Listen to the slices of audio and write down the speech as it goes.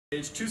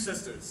Stage two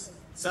sisters,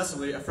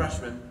 Cecily, a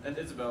freshman, and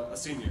Isabel, a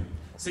senior,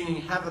 singing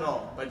Have It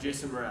All by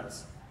Jason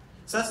Mraz.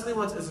 Cecily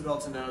wants Isabel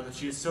to know that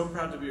she is so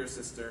proud to be her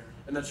sister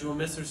and that she will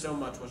miss her so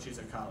much while she's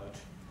at college.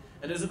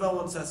 And Isabel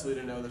wants Cecily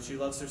to know that she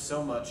loves her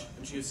so much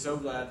and she is so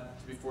glad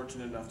to be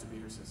fortunate enough to be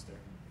her sister.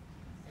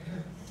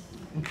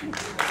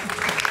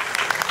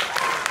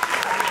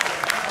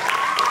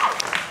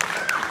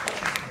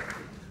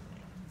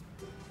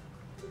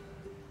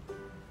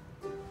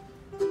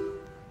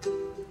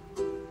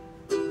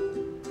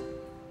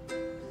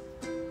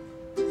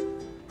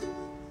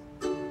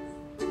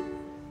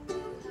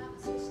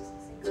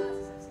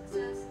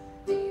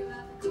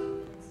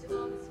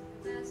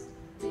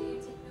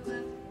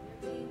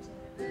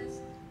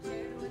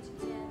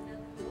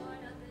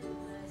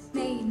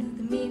 May you know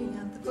the meaning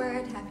of the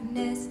word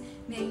happiness.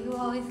 May you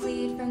always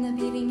lead from the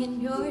beating in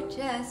your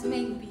chest. May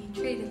you be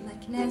treated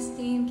like an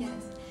esteemed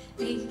guest.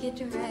 May you get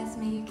your rest.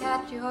 May you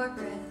catch your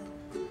breath.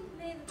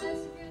 May the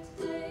best of your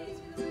todays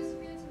be the worst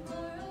of your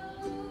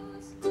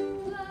tomorrows.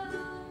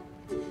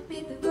 Whoa.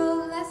 May the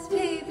rule last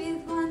way be the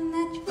one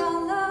that you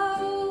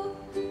follow.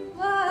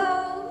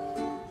 Whoa.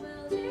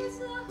 Well, here's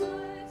the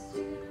hearts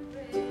you're gonna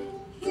break.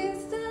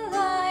 Here's the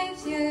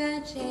lives you're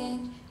gonna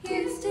change.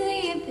 Here's to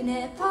the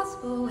infinite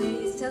possible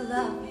ways to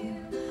love you.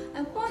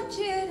 I want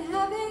you to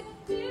have it.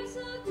 Here's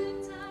the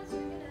good times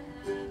we're gonna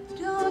have.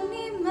 Don't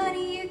need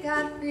money, you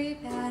got a free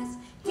pass.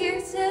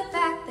 Here's the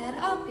fact that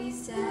I'll be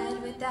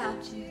sad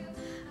without you.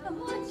 I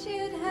want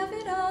you to have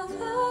it all.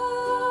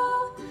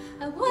 Oh,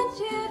 I want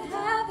you to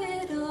have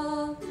it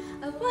all.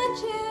 I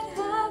want you to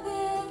have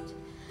it.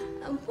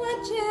 I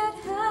want you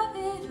to have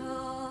it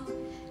all.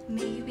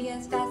 May you be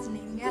as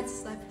fascinating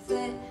as a life is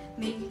lit.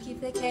 May you keep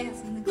the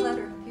chaos and the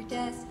clutter of your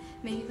desk.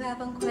 May you have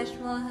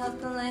unquestionable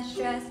health and less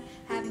stress,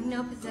 having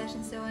no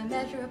possessions, so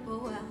immeasurable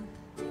wealth.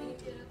 May you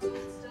get a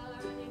gold star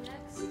on your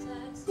next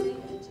test. May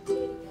your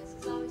educated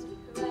guesses always be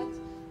correct.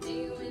 May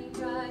you win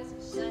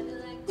prizes shining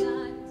like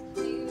diamonds.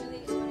 May you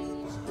really own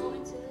each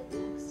moment to the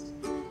next.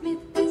 May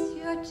the best of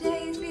your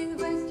days be the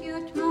worst of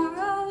your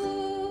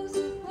tomorrows.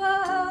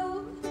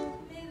 Whoa.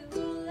 May the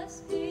rule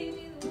last be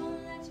the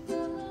one that you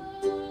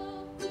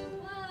follow.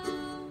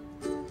 Whoa.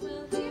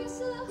 Well, here's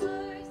the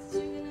hearts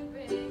you're gonna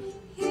break.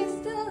 Here's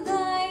the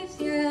lives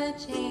you're gonna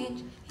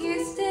change.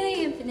 Here's the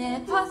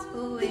infinite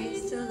possible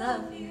ways to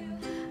love you.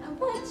 I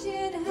want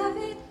you to have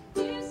it.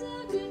 Here's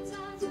the good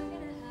times we're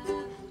gonna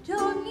have.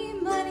 Don't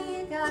need money,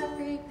 you got a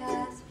free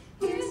pass.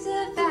 Here's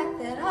the fact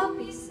that I'll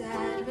be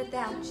sad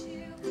without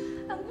you.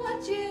 I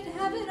want you to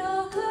have it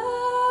all.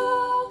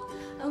 Oh,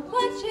 I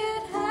want you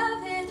to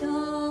have it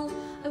all.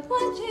 I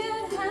want you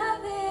to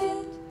have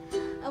it.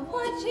 I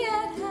want you to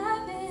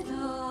have it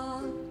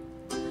all.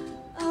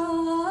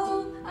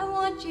 Oh, I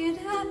want you to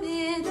have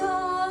it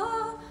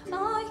all.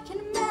 Oh, you can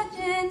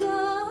imagine.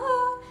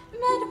 Oh, no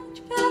matter what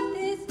your path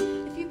is,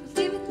 if you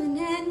believe it, then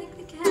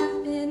anything can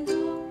happen. Go,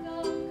 go,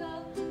 go.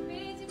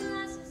 Raise your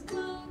glasses.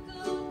 Go,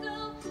 go, go.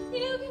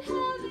 You can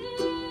have it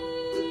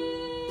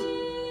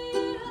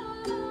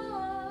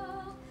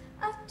all.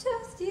 I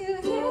trust you.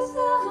 Here's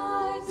the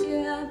hearts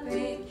you're gonna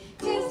break.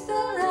 Here's the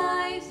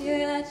lives you're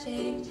gonna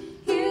change.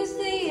 Here's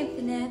the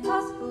infinite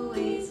possible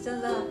ways to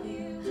love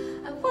you.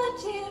 I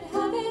want you to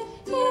have it.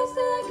 Here's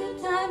the good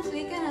times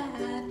we're gonna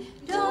have.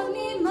 Don't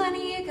need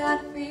money, you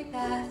got a free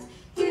pass.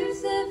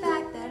 Here's the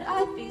fact that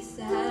I'd be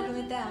sad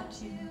without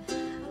you.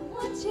 I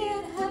want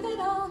you to have it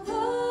all.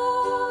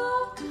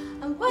 Oh,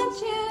 I want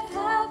you to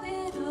have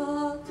it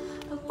all.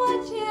 I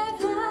want you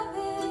to have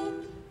it.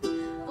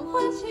 I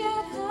want you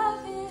to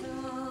have it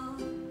all.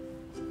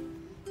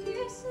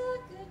 Here's the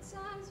good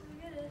times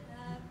we're gonna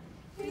have.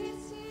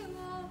 Here's you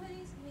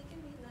always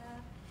making me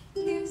laugh.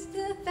 Here's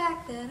the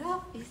fact that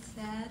I'll be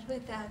sad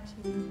without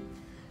you.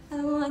 I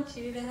want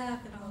you to have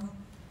it all.